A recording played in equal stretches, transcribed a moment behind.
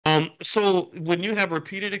So when you have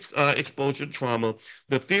repeated exposure to trauma,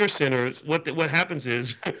 the fear centers, what happens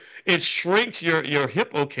is it shrinks your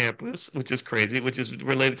hippocampus, which is crazy, which is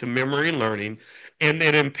related to memory and learning, and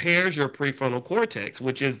it impairs your prefrontal cortex,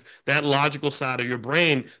 which is that logical side of your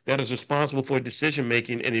brain that is responsible for decision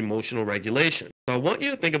making and emotional regulation. So I want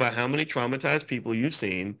you to think about how many traumatized people you've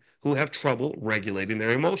seen who have trouble regulating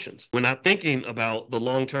their emotions. We're not thinking about the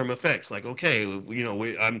long-term effects. Like, okay,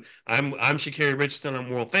 I'm Sha'Carri Richardson.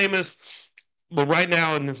 I'm world famous, but right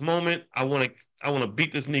now in this moment, I want to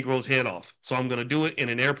beat this Negro's head off. So I'm going to do it in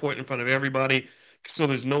an airport in front of everybody. So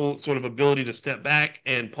there's no sort of ability to step back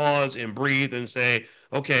and pause and breathe and say,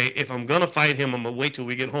 okay, if I'm going to fight him, I'm going to wait till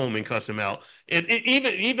we get home and cuss him out.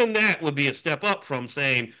 Even that would be a step up from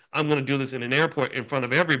saying I'm going to do this in an airport in front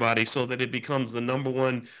of everybody so that it becomes the number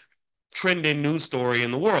one trending news story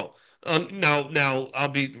in the world. Now, I'll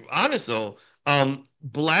be honest though.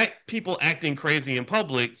 Black people acting crazy in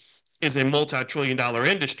public is a multi-trillion-dollar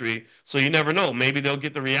industry. So you never know. Maybe they'll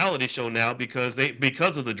get the reality show now because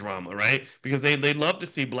of the drama, right? Because they love to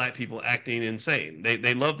see black people acting insane.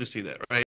 They love to see that, right?